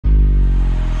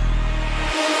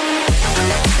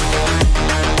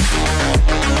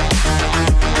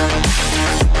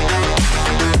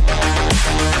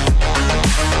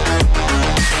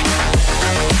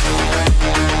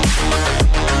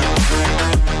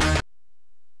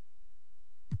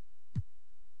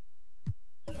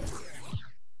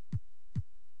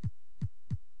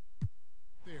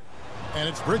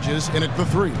it's Bridges in at the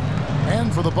 3.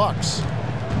 And for the Bucks,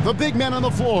 the big men on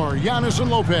the floor, Giannis and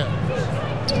Lopez.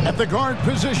 At the guard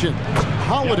position,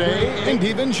 Holiday and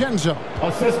DiVincenzo.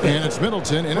 And it's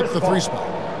Middleton in at the 3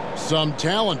 spot. Some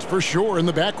talent for sure in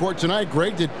the backcourt tonight.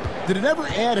 Greg, did it ever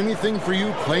add anything for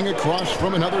you playing across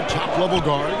from another top-level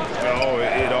guard? Oh,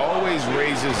 it always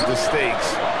raises the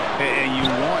stakes, and you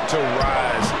want to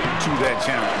rise to that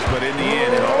challenge. But in the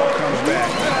end, it all comes back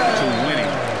to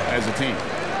winning as a team.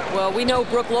 Well, we know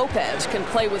Brook Lopez can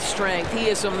play with strength. He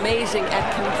is amazing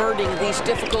at converting these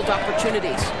difficult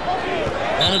opportunities.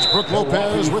 And it's Brook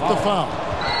Lopez with the foul.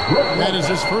 That is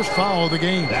his first foul of the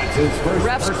game.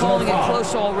 Ref's calling it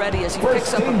close already as he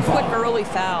picks up a quick early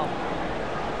foul.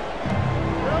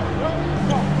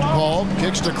 Paul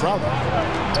kicks to Crowder.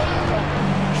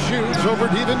 Shoots over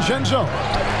DiVincenzo.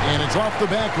 And it's off the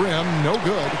back rim. No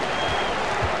good.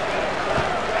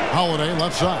 Holiday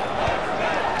left side.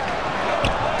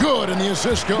 Good, and the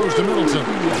assist goes to Middleton.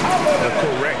 The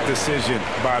correct decision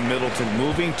by Middleton,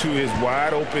 moving to his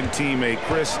wide-open teammate,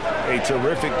 Chris, a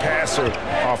terrific passer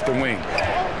off the wing.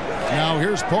 Now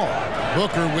here's Paul.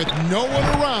 Booker with no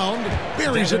one around,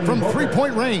 buries it from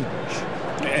three-point range.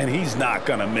 And he's not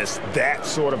going to miss that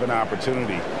sort of an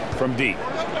opportunity from deep.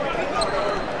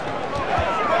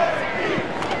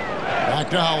 Back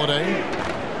to Holiday.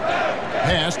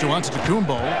 Pass to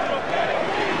Antetokounmpo.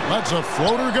 Lets a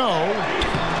floater go.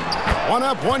 One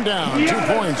up, one down. 2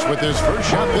 points with his first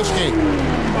shot this game.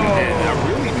 And I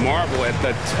really marvel at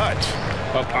the touch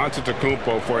of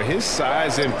Antetokounmpo for his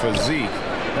size and physique.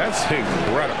 That's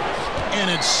incredible. And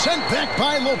it's sent back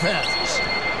by Lopez.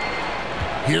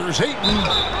 Here's Ayton.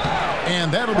 And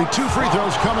that'll be 2 free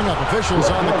throws coming up. Officials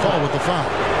on the call with the foul.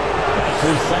 I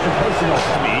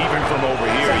mean, even from over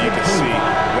here, you can see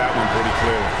that one pretty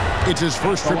clearly. It's his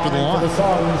first trip to the line.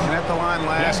 And at the line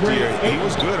last year, he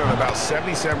was good on about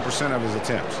 77% of his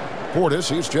attempts. Portis,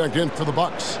 he's checked in for the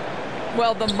Bucks.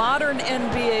 Well, the modern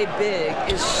NBA big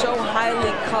is so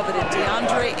highly coveted.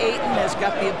 DeAndre Ayton has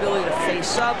got the ability to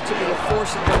face up, to be a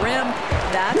force at the rim.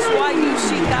 That's why you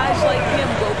see guys like him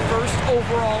go first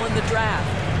overall in the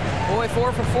draft. Boy,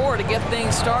 4 for 4 to get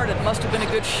things started. Must have been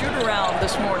a good shoot-around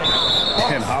this morning.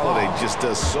 And Holiday just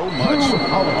does so much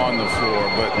on the floor,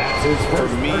 but for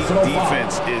me,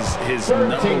 defense is his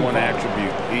 #1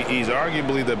 attribute. He's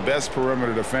arguably the best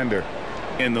perimeter defender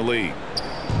in the league.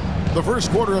 The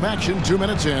first quarter of action, 2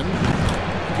 minutes in.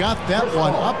 Got that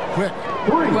one up quick.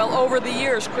 Well, over the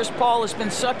years, Chris Paul has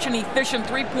been such an efficient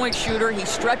three-point shooter. He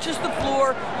stretches the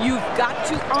floor. You've got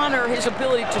to honor his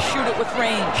ability to shoot it with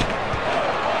range.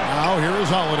 Now here is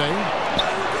Holiday.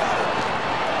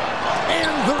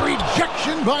 And the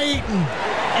rejection by Ayton.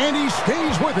 And he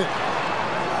stays with it.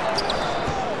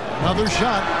 Another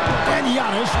shot. And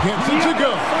Giannis gets it to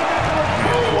go.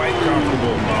 Quite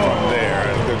comfortable from there.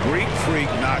 The Greek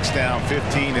Freak knocks down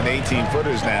 15 and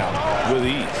 18-footers now with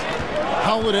ease.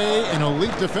 Holiday, an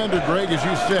elite defender, Greg, as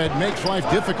you said, makes life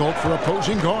difficult for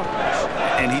opposing guards.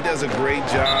 And he does a great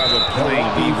job of playing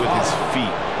D with his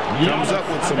feet. Comes up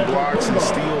with some blocks and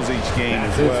steals each game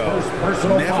as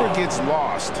well. Never gets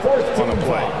lost on a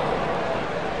play.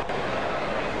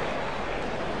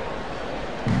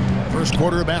 First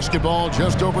quarter of basketball,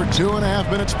 just over 2.5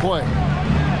 minutes play.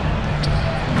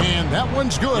 And that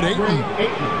one's good, Ayton.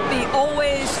 The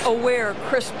always aware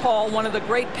Chris Paul, one of the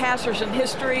great passers in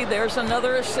history. There's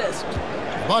another assist.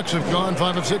 Bucks have gone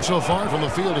 5 of 6 so far from the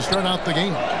field to start out the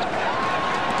game.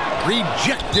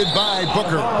 Rejected by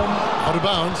Booker. Out of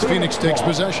bounds, Phoenix takes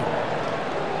possession.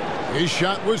 His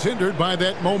shot was hindered by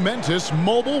that momentous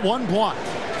mobile 1 block.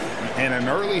 And an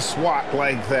early swat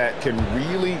like that can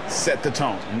really set the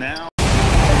tone. Now